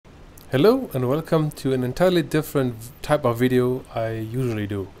Hello and welcome to an entirely different type of video I usually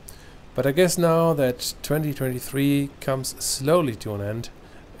do. But I guess now that 2023 comes slowly to an end,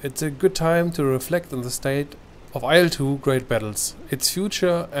 it's a good time to reflect on the state of IL-2 Great Battles, its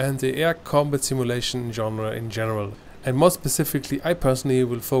future and the air combat simulation genre in general. And more specifically, I personally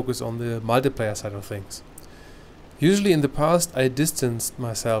will focus on the multiplayer side of things. Usually in the past I distanced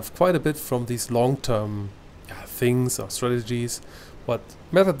myself quite a bit from these long-term things or strategies. What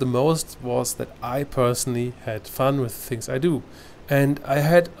mattered the most was that I personally had fun with things I do. And I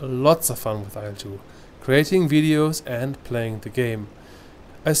had lots of fun with IL-2, creating videos and playing the game.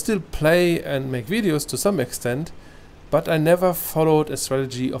 I still play and make videos to some extent, but I never followed a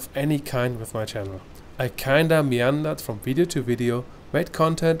strategy of any kind with my channel. I kinda meandered from video to video, made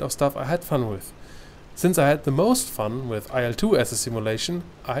content of stuff I had fun with. Since I had the most fun with IL-2 as a simulation,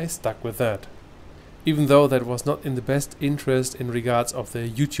 I stuck with that. Even though that was not in the best interest in regards of the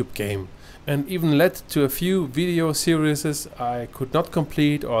YouTube game, and even led to a few video series I could not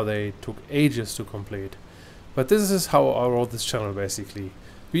complete or they took ages to complete. But this is how I wrote this channel basically.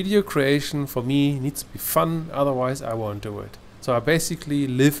 Video creation for me needs to be fun, otherwise I won't do it. So I basically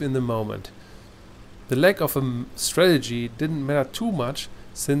live in the moment. The lack of a strategy didn't matter too much,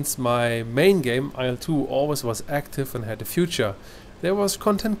 since my main game IL-2 always was active and had a future. There was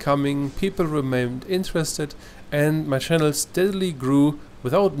content coming, people remained interested, and my channel steadily grew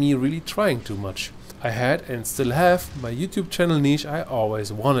without me really trying too much. I had and still have my YouTube channel niche I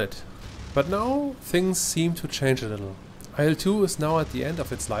always wanted. But now things seem to change a little. IL-2 is now at the end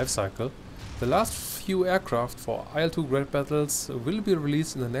of its life cycle. The last few aircraft for IL-2 Great Battles will be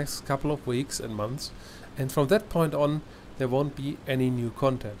released in the next couple of weeks and months, and from that point on there won't be any new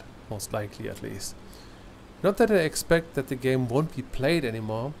content, most likely at least. Not that I expect that the game won't be played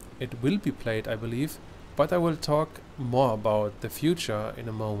anymore, it will be played I believe, but I will talk more about the future in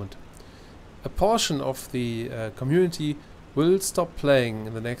a moment. A portion of the community will stop playing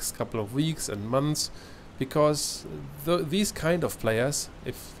in the next couple of weeks and months, because these kind of players,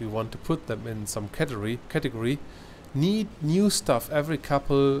 if we want to put them in some category, need new stuff every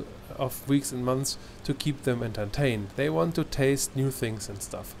couple of weeks and months to keep them entertained. They want to taste new things and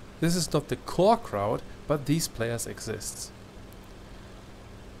stuff. This is not the core crowd, but these players exist.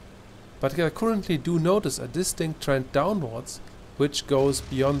 But I currently do notice a distinct trend downwards, which goes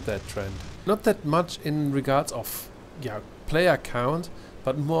beyond that trend. Not that much in regards of player count,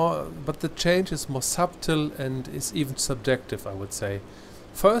 but the change is more subtle and is even subjective, I would say.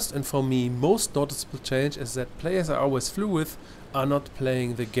 First, and for me most noticeable change, is that players I always flew with are not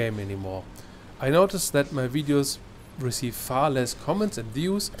playing the game anymore. I noticed that my videos receive far less comments and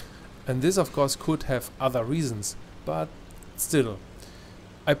views, and this of course could have other reasons, but still.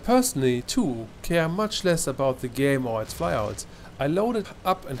 I personally too care much less about the game or its flyouts. I load it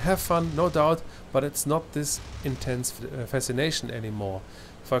up and have fun, no doubt, but it's not this intense fascination anymore.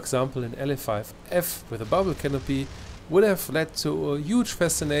 For example, an LA5F with a bubble canopy would have led to a huge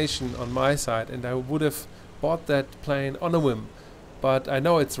fascination on my side, and I would have bought that plane on a whim. But I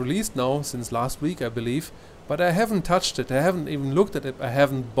know it's released now since last week I believe, but I haven't touched it, I haven't even looked at it, I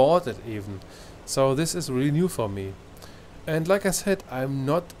haven't bought it even. So this is really new for me. And like I said, I'm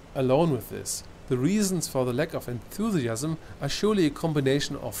not alone with this. The reasons for the lack of enthusiasm are surely a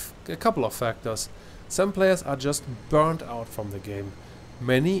combination of a couple of factors. Some players are just burnt out from the game.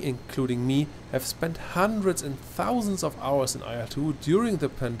 Many, including me, have spent hundreds and thousands of hours in IL-2 during the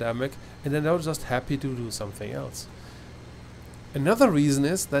pandemic and are now just happy to do something else. Another reason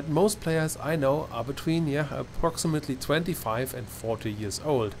is that most players I know are between approximately 25 and 40 years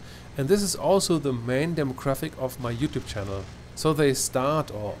old, and this is also the main demographic of my YouTube channel. So they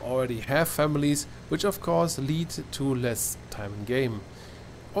start or already have families, which of course lead to less time in game.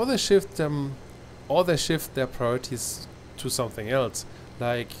 Or they shift their priorities to something else,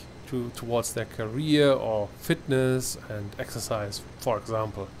 like towards their career or fitness and exercise, for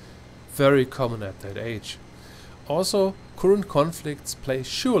example. Very common at that age. Also, current conflicts play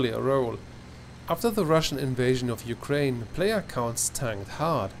surely a role. After the Russian invasion of Ukraine, player counts tanked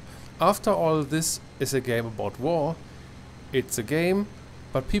hard. After all, this is a game about war. It's a game,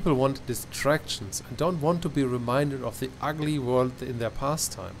 but people want distractions and don't want to be reminded of the ugly world in their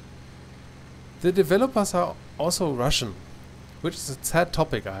pastime. The developers are also Russian, which is a sad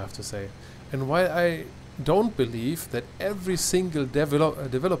topic I have to say. And while I don't believe that every single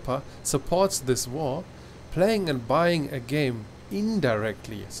developer supports this war, playing and buying a game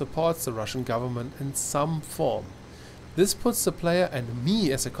indirectly supports the Russian government in some form. This puts the player and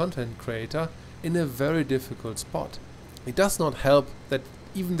me as a content creator in a very difficult spot. It does not help that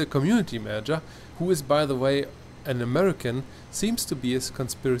even the community manager, who is by the way an American seems to be a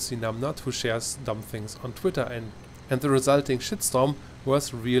conspiracy numbnut who shares dumb things on Twitter, and the resulting shitstorm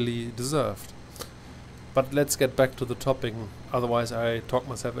was really deserved. But let's get back to the topic, otherwise I talk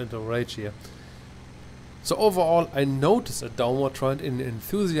myself into rage here. So overall, I notice a downward trend in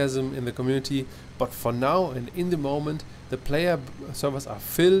enthusiasm in the community, but for now and in the moment, the player servers are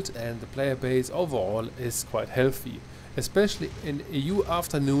filled and the player base overall is quite healthy, especially in EU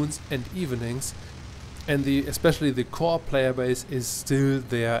afternoons and evenings, and especially the core player base is still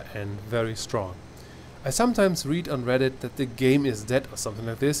there and very strong. I sometimes read on Reddit that the game is dead or something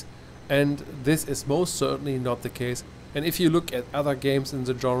like this, and this is most certainly not the case. And if you look at other games in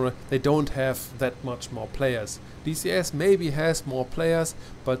the genre, they don't have that much more players. DCS maybe has more players,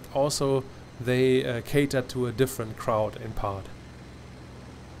 but also they cater to a different crowd in part.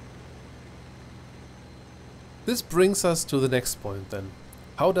 This brings us to the next point then.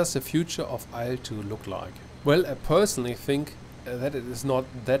 How does the future of IL-2 look like? Well, I personally think that it is not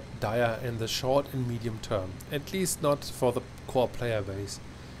that dire in the short and medium term, at least not for the core player base.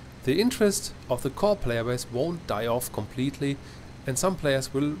 The interest of the core player base won't die off completely, and some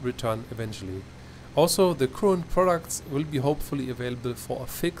players will return eventually. Also, the current products will be hopefully available for a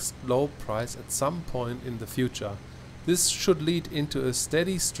fixed low price at some point in the future. This should lead into a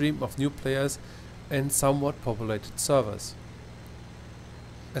steady stream of new players and somewhat populated servers,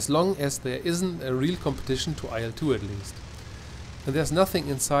 as long as there isn't a real competition to IL-2 at least. And there's nothing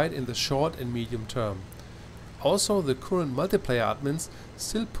in sight in the short and medium term. Also, the current multiplayer admins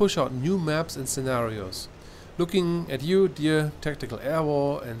still push out new maps and scenarios. Looking at you, dear Tactical Air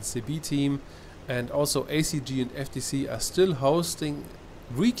War and CB Team, and also ACG and FTC are still hosting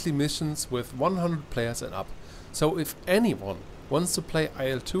weekly missions with 100 players and up. So if anyone wants to play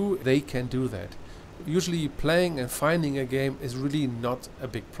IL-2, they can do that. Usually playing and finding a game is really not a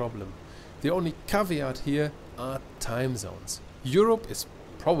big problem. The only caveat here are time zones. Europe is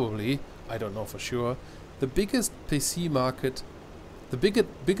probably, I don't know for sure, the biggest PC market, the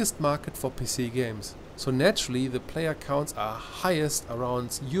biggest market for PC games. So naturally the player counts are highest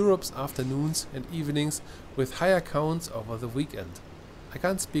around Europe's afternoons and evenings, with higher counts over the weekend. I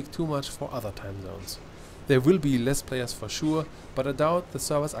can't speak too much for other time zones. There will be less players for sure, but I doubt the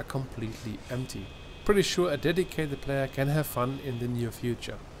servers are completely empty. Pretty sure a dedicated player can have fun in the near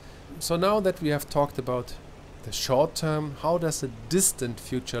future. So now that we have talked about the short term, how does the distant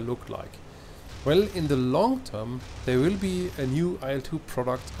future look like? Well, in the long term, there will be a new IL-2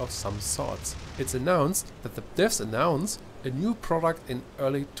 product of some sorts. It's announced that the devs announce a new product in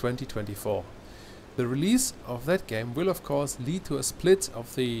early 2024. The release of that game will of course lead to a split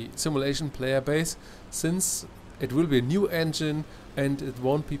of the simulation player base, since it will be a new engine and it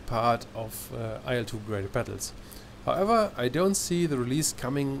won't be part of IL-2 graded battles. However, I don't see the release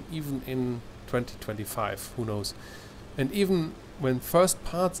coming even in 2025, who knows. And even when first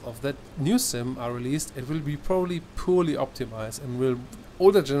parts of that new sim are released, it will be probably poorly optimized, and will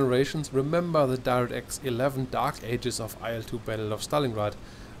older generations remember the DirectX 11 dark ages of IL-2 Battle of Stalingrad.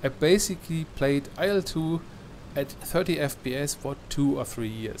 I basically played IL-2 at 30 FPS for 2 or 3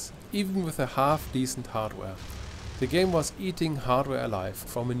 years, even with a half decent hardware. The game was eating hardware alive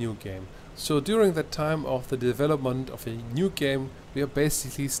from a new game. So during that time of the development of a new game, we are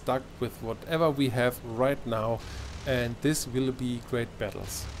basically stuck with whatever we have right now, and this will be great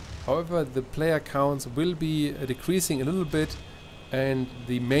battles. However, the player counts will be decreasing a little bit, and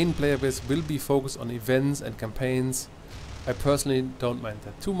the main player base will be focused on events and campaigns. I personally don't mind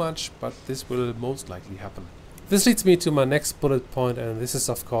that too much, but this will most likely happen. This leads me to my next bullet point, and this is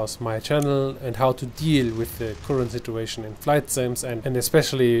of course my channel and how to deal with the current situation in flight sims, and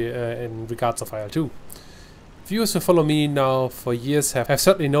especially in regards of IL-2. Viewers who follow me now for years have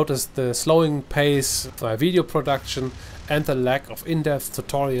certainly noticed the slowing pace of my video production and the lack of in-depth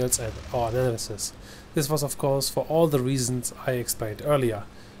tutorials and or analysis. This was of course for all the reasons I explained earlier.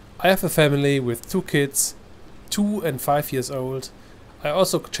 I have a family with 2 kids, 2 and 5 years old. I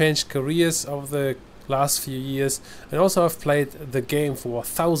also changed careers over the last few years, and also have played the game for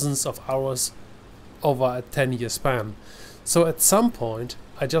thousands of hours over a 10-year span. So at some point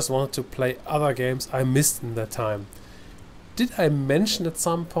I just wanted to play other games I missed in that time. Did I mention at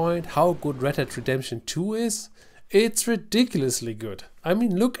some point how good Red Dead Redemption 2 is? It's ridiculously good. I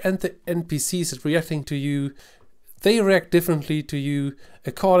mean, look at the NPCs reacting to you. They react differently to you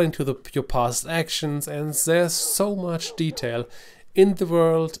according to your past actions, and there's so much detail in the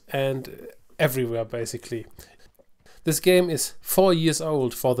world and everywhere basically. This game is 4 years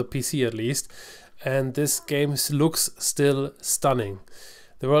old for the PC at least, and this game looks still stunning.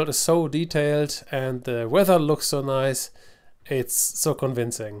 The world is so detailed and the weather looks so nice. It's so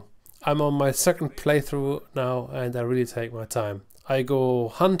convincing. I'm on my second playthrough now and I really take my time. I go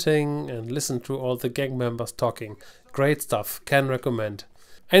hunting and listen to all the gang members talking. Great stuff, can recommend.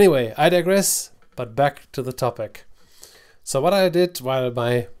 Anyway, I digress, but back to the topic. So what I did while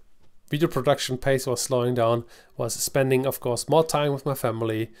my video production pace was slowing down was spending, of course, more time with my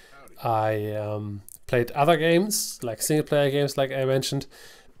family. I played other games, like single player games like I mentioned,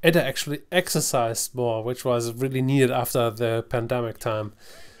 and I actually exercised more, which was really needed after the pandemic time.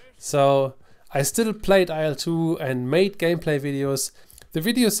 So I still played IL-2 and made gameplay videos. The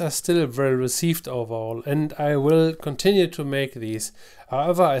videos are still well received overall, and I will continue to make these.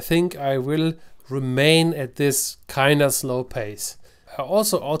 However, I think I will remain at this kinda slow pace. I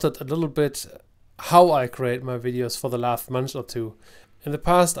also altered a little bit how I create my videos for the last month or two. In the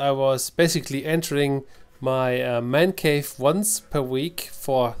past I was basically entering my man cave once per week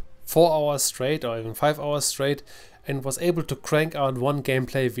for 4 hours straight or even 5 hours straight, and was able to crank out one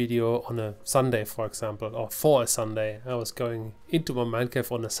gameplay video on a Sunday, for example, or for a Sunday. I was going into my man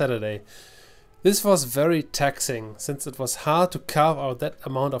cave on a Saturday. This was very taxing, since it was hard to carve out that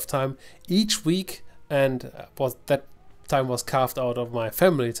amount of time each week, and that time was carved out of my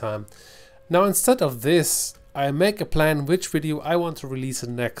family time. Now instead of this, I make a plan which video I want to release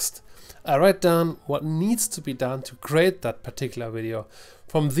next. I write down what needs to be done to create that particular video.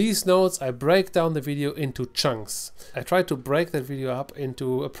 From these notes I break down the video into chunks. I try to break that video up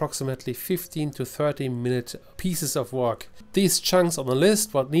into approximately 15 to 30 minute pieces of work. These chunks on the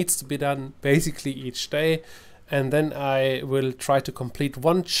list, what needs to be done basically each day, and then I will try to complete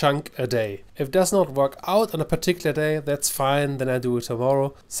one chunk a day. If it does not work out on a particular day, that's fine, then I do it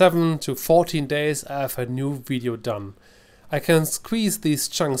tomorrow. 7 to 14 days I have a new video done. I can squeeze these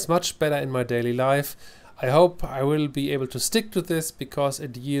chunks much better in my daily life. I hope I will be able to stick to this because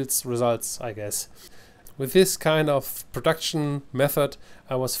it yields results, I guess. With this kind of production method,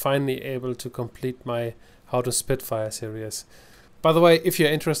 I was finally able to complete my How to Spitfire series. By the way, if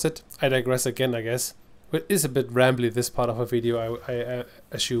you're interested, I digress again, I guess. It is a bit rambly, this part of a video, I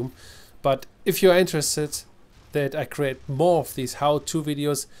assume. But if you're interested that I create more of these how-to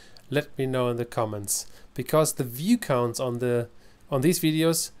videos, let me know in the comments. Because the view counts on these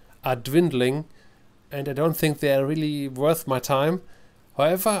videos are dwindling, and I don't think they are really worth my time.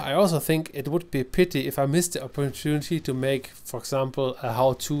 However, I also think it would be a pity if I missed the opportunity to make, for example, a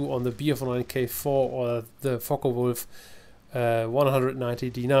how-to on the BF9K4 or the Focke-Wulf 190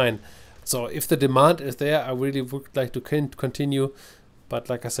 D9. So if the demand is there, I really would like to continue, but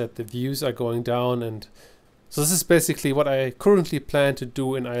like I said, the views are going down, and so this is basically what I currently plan to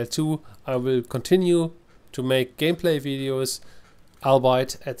do in IL-2. I will continue to make gameplay videos,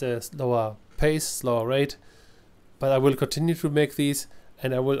 albeit at a slower pace, slower rate, but I will continue to make these,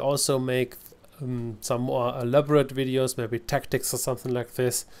 and I will also make some more elaborate videos, maybe tactics or something like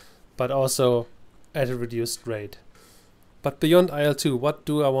this, but also at a reduced rate. But beyond IL-2, what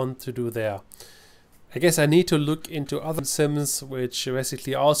do I want to do there? I guess I need to look into other sims, which are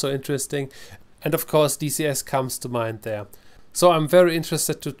basically also interesting, and of course DCS comes to mind there. So I'm very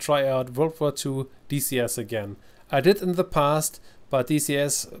interested to try out World War II DCS again. I did in the past, but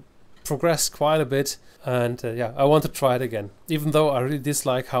DCS progressed quite a bit, and yeah, I want to try it again, even though I really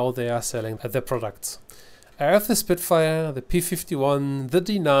dislike how they are selling their products. I have the Spitfire, the P51, the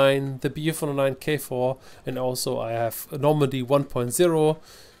D9, the BF109K4, and also I have Normandy 1.0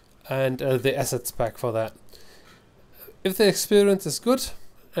 and the assets pack for that. If the experience is good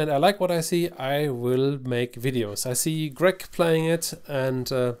and I like what I see, I will make videos. I see Greg playing it and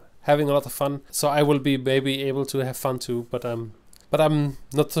having a lot of fun, so I will be maybe able to have fun too, but I'm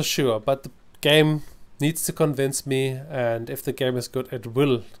not so sure. But the game needs to convince me, and if the game is good, it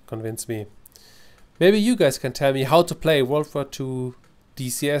will convince me. Maybe you guys can tell me how to play World War II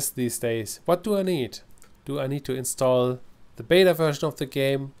DCS these days. What do I need? Do I need to install the beta version of the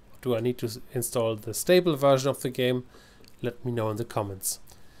game? Do I need to install the stable version of the game? Let me know in the comments.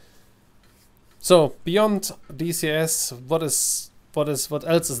 So beyond DCS, what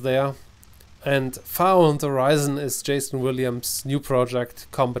else is there? And far on the horizon is Jason Williams' new project,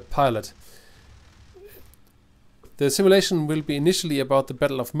 Combat Pilot. The simulation will be initially about the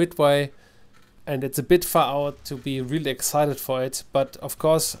Battle of Midway, and it's a bit far out to be really excited for it, but of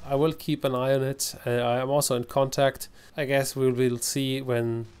course I will keep an eye on it. I am also in contact. I guess we will see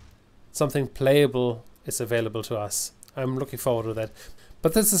when something playable is available to us. I'm looking forward to that.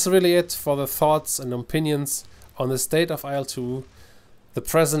 But this is really it for the thoughts and opinions on the state of IL-2, the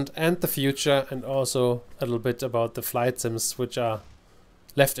present and the future, and also a little bit about the flight sims which are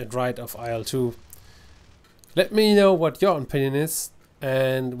left and right of IL-2. Let me know what your opinion is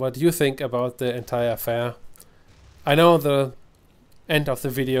and what you think about the entire affair. I know the End of the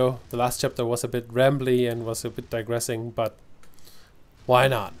video. The last chapter was a bit rambly and was a bit digressing, but why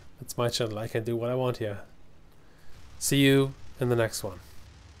not? It's my channel. I can do what I want here. See you in the next one.